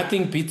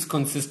 Nothing beats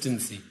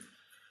consistency.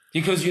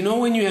 Because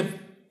when you have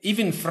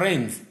even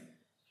friends,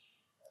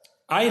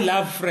 I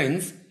love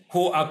friends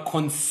who are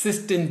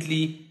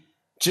consistently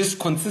just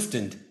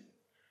consistent.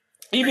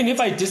 Even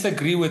if I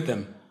disagree with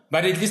them,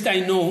 but at least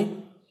I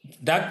know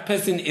that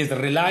person is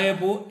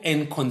reliable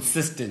and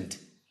consistent.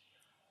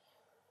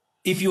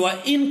 If you are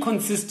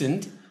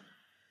inconsistent,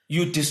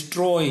 you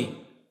destroy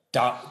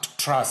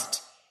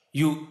trust.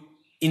 You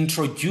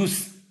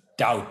introduce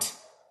doubt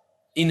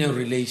in a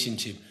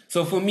relationship.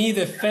 So for me,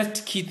 the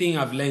first key thing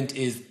I've learned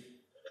is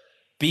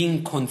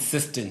being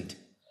consistent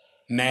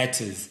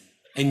matters.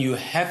 And you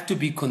have to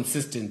be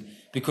consistent,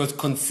 because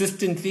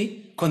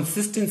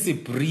consistency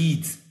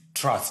breeds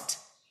trust.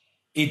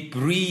 It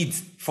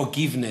breeds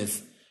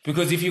forgiveness.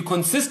 Because if you're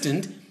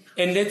consistent,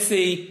 and let's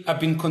say I've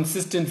been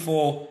consistent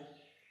for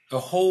a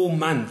whole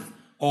month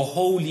or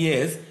whole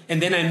years,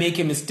 and then I make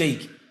a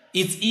mistake,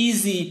 it's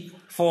easy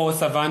for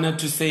Savannah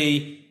to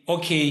say,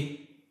 okay,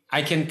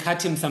 I can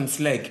cut him some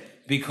slack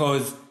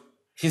because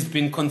he's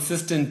been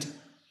consistent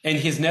and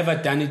he's never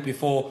done it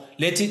before.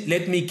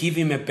 Let me give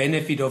him a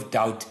benefit of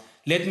doubt.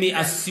 Let me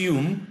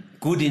assume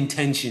good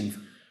intentions.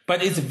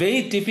 But it's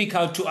very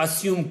difficult to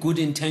assume good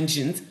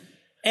intentions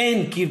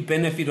and give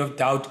benefit of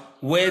doubt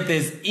where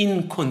there's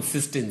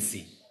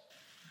inconsistency.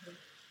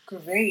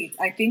 Great.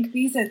 I think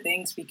these are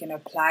things we can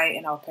apply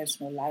in our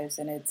personal lives,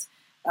 and it's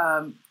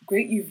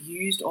great you've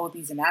used all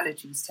these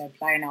analogies to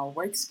apply in our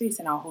workspace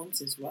and our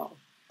homes as well.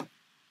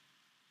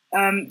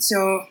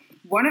 So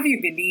one of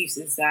your beliefs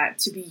is that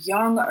to be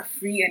young,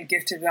 free, and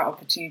gifted without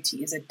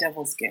opportunity is a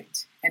devil's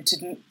gift, and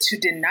to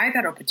deny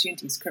that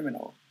opportunity is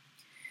criminal.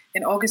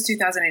 In August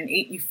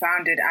 2008, you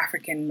founded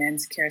African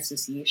Men's Care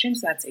Association,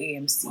 so that's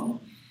AMC.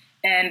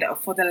 And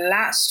for the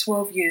last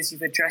 12 years,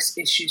 you've addressed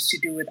issues to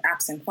do with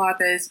absent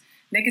fathers,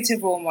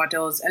 negative role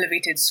models,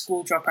 elevated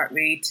school dropout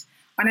rate,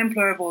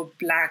 unemployable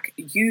Black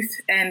youth,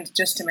 and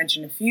just to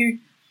mention a few.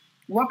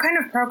 What kind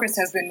of progress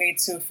has been made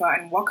so far,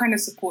 and what kind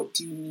of support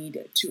do you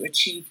need to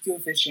achieve your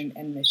vision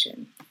and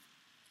mission?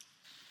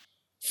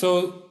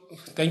 So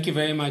thank you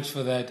very much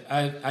for that.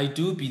 I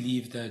do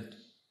believe that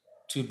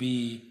to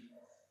be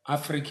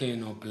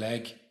African or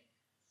Black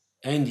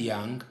and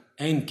young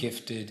and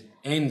gifted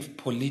and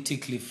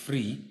politically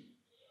free,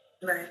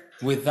 right,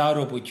 without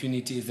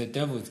opportunity is a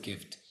devil's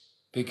gift.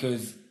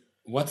 Because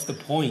what's the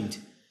point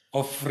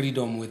of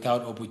freedom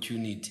without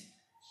opportunity?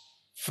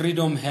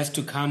 Freedom has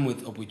to come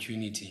with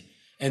opportunity.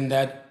 And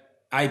that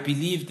I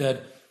believe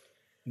that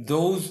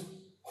those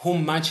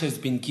whom much has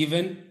been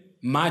given,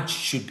 much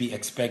should be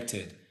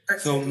expected.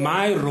 So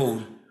my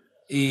role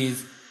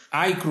is,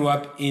 I grew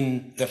up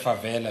in the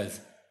favelas.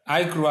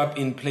 I grew up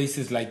in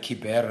places like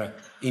Kibera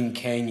in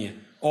Kenya,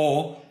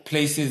 or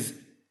places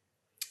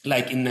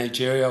like in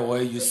Nigeria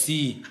where you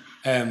see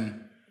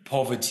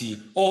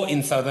poverty, or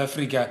in South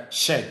Africa,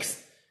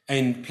 shacks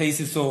and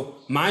places. So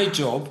my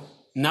job,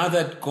 now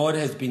that God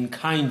has been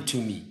kind to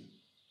me,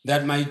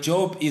 that my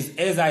job is,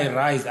 as I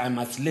rise, I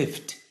must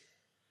lift.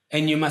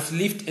 And you must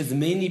lift as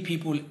many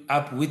people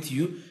up with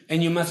you,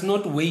 and you must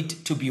not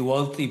wait to be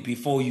wealthy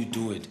before you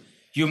do it.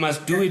 You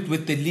must do it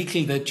with the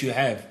little that you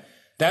have.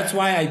 That's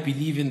why I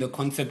believe in the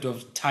concept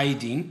of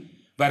tithing,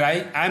 but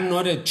I'm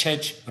not a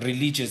church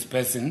religious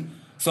person,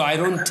 so I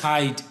don't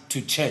tithe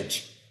to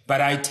church,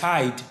 but I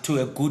tithe to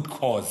a good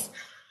cause.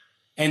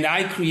 And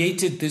I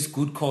created this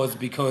good cause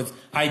because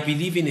I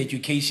believe in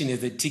education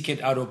as a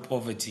ticket out of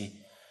poverty.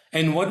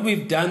 And what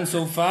we've done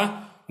so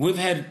far, we've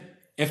had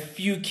a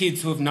few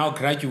kids who have now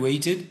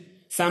graduated.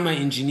 Some are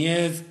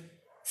engineers,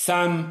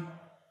 some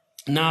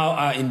now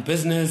are in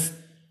business,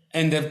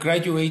 and they've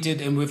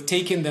graduated, and we've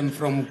taken them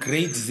from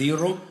grade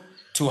 0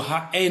 to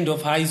end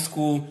of high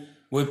school.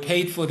 We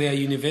paid for their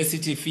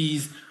university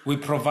fees. We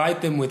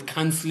provide them with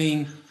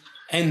counseling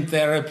and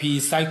therapy,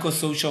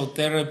 psychosocial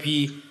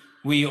therapy.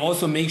 We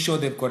also make sure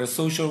they've got a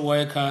social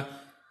worker,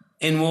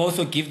 and we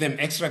also give them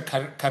extra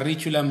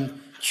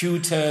curriculum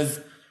tutors.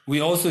 We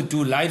also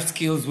do life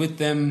skills with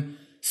them.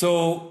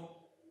 So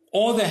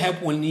all the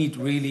help we'll need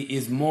really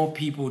is more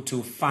people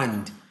to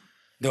fund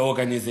the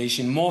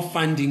organization, more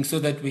funding so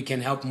that we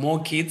can help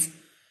more kids,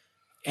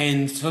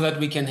 and so that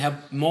we can help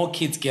more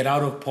kids get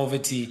out of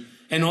poverty.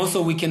 And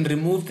also we can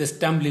remove the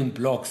stumbling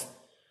blocks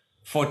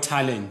for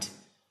talent,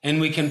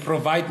 and we can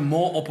provide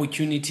more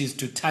opportunities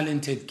to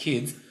talented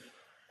kids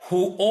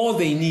who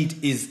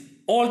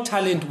all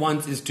talent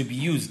wants is to be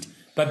used.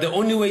 But the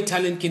only way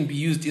talent can be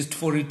used is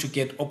for it to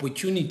get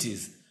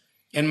opportunities.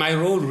 And my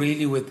role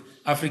really with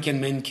African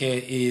Men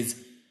Care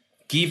is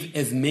give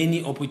as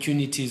many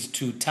opportunities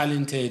to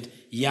talented,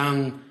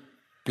 young,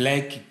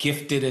 black,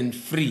 gifted and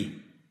free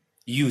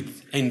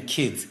youth and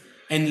kids,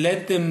 and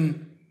let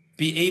them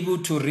be able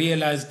to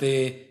realize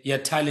their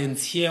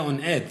talents here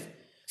on earth,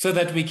 so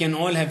that we can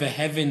all have a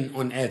heaven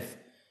on earth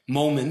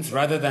moments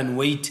rather than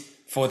wait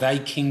for thy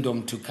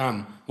kingdom to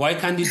come. Why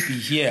can't it be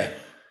here?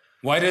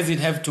 Why does it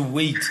have to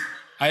wait?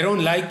 I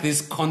don't like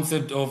this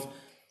concept of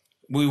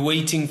we're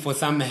waiting for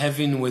some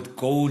heaven with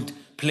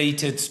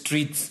gold-plated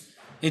streets.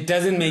 It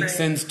doesn't make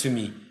sense to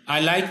me.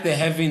 I like the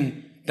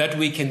heaven that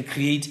we can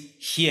create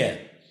here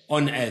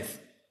on earth.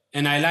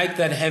 And I like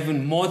that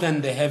heaven more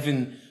than the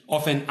heaven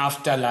of an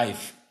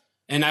afterlife.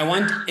 And I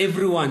want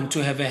everyone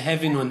to have a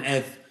heaven on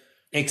earth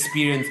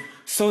experience,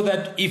 so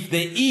that if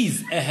there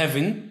is a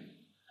heaven,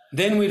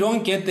 then we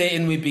don't get there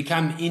and we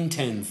become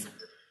interns.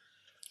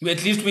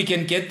 At least we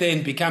can get there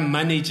and become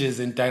managers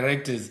and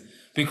directors,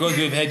 because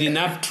we've had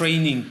enough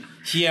training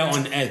here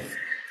on earth.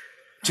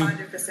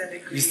 100%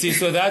 agree. You see,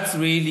 so that's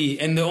really,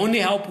 and the only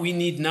help we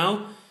need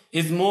now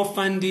is more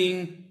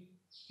funding,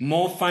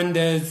 more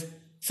funders,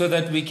 so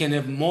that we can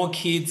have more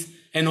kids.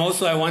 And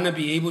also I want to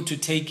be able to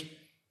take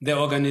the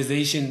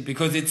organization,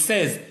 because it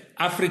says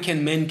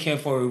African Men Care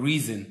for a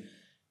reason.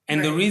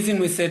 And the reason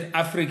we said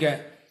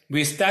Africa,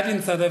 we start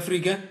in South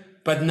Africa,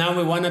 but now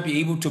we want to be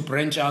able to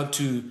branch out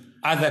to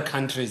other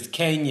countries,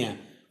 Kenya,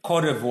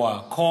 Cote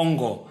d'Ivoire,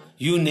 Congo,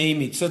 you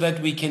name it, so that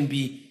we can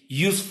be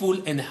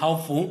useful and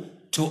helpful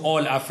to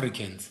all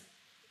Africans.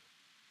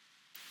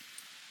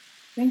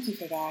 Thank you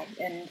for that.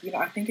 And,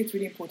 I think it's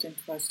really important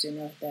for us to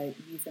know that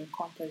you've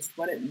encompassed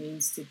what it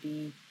means to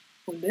be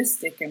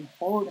holistic and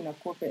whole in a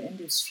corporate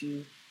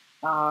industry,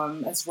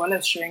 as well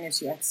as showing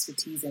us your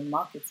expertise in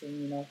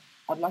marketing.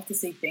 I'd love to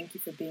say thank you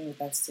for being with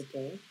us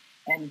today,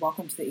 and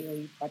welcome to the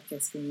ALU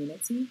podcast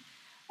community.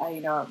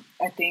 I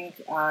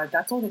think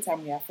that's all the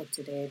time we have for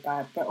today,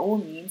 but by all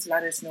means,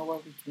 let us know where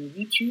we can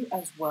reach you,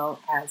 as well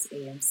as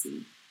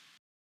AMC.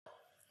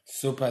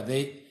 Super.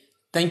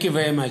 Thank you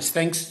very much.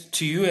 Thanks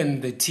to you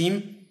and the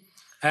team.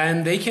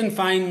 And they can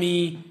find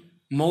me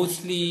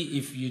mostly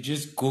if you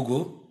just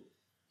Google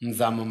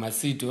Mzamo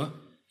Masito.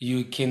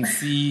 You can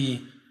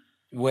see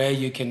where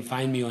you can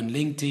find me on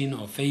LinkedIn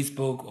or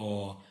Facebook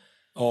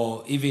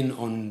or even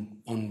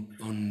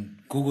on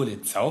Google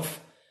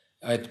itself.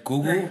 At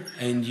Google,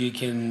 and you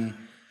can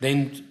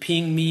then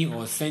ping me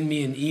or send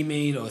me an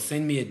email or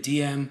send me a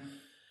DM.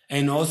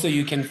 And also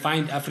you can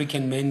find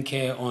African Men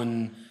Care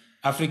on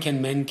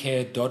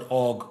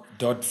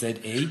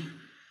africanmencare.org.za,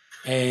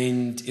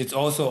 and it's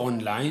also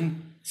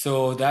online.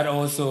 So that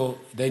also,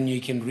 then you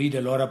can read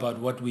a lot about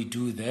what we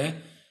do there.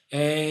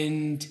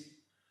 And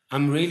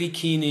I'm really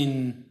keen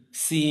in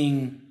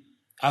seeing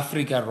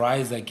Africa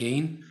rise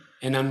again.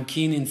 And I'm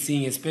keen in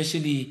seeing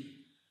especially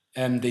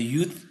the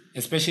youth,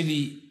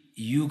 especially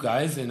you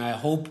guys, and I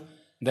hope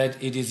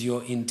that it is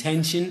your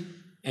intention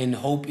and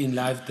hope in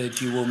life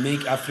that you will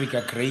make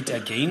Africa great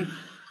again,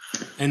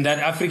 and that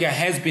Africa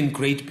has been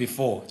great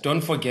before.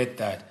 Don't forget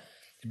that.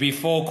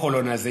 Before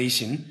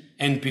colonization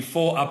and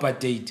before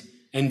apartheid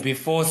and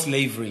before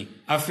slavery,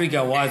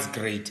 Africa was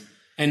great.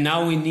 And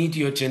now we need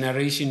your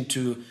generation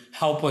to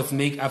help us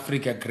make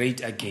Africa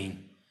great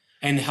again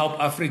and help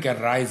Africa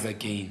rise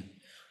again,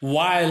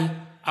 while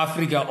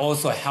Africa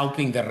also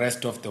helping the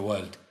rest of the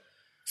world.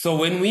 So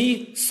when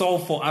we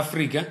solve for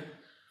Africa,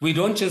 we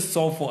don't just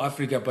solve for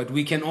Africa, but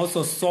we can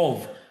also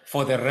solve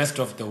for the rest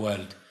of the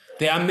world.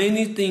 There are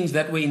many things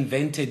that were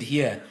invented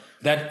here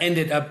that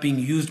ended up being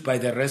used by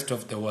the rest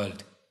of the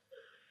world.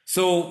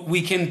 So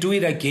we can do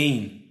it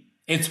again.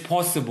 It's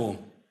possible.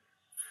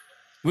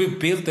 We've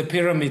built the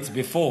pyramids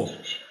before.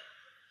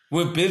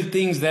 We've built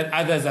things that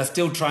others are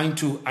still trying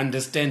to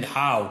understand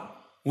how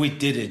we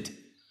did it.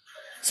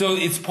 So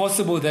it's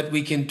possible that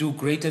we can do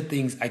greater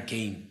things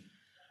again.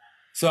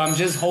 So I'm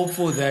just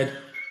hopeful that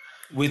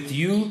with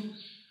you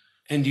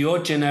and your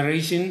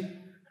generation,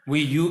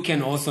 you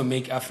can also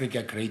make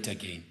Africa great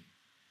again.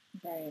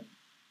 Right.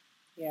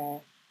 Yeah.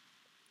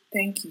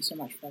 Thank you so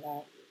much for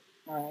that.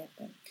 All right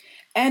then.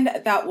 And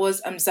that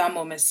was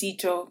Mzamo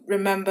Masito.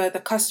 Remember, the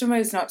customer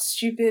is not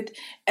stupid,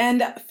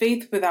 and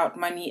faith without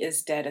money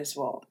is dead as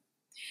well.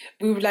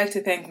 We would like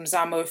to thank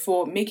Mzamo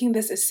for making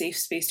this a safe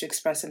space to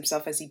express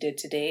himself as he did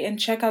today, and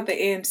check out the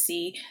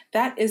AMC,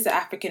 that is the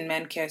African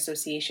Men Care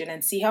Association,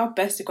 and see how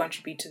best to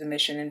contribute to the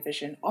mission and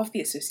vision of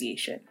the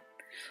association.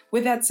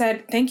 With that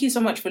said, thank you so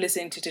much for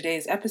listening to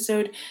today's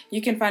episode.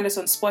 You can find us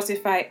on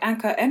Spotify,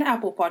 Anchor, and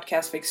Apple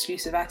Podcasts for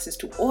exclusive access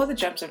to all the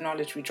gems of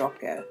knowledge we drop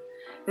here.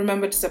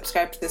 Remember to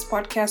subscribe to this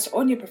podcast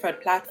on your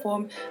preferred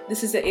platform.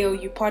 This is the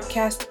ALU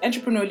Podcast,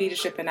 Entrepreneur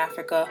Leadership in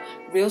Africa,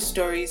 real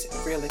stories,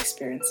 real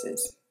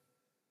experiences.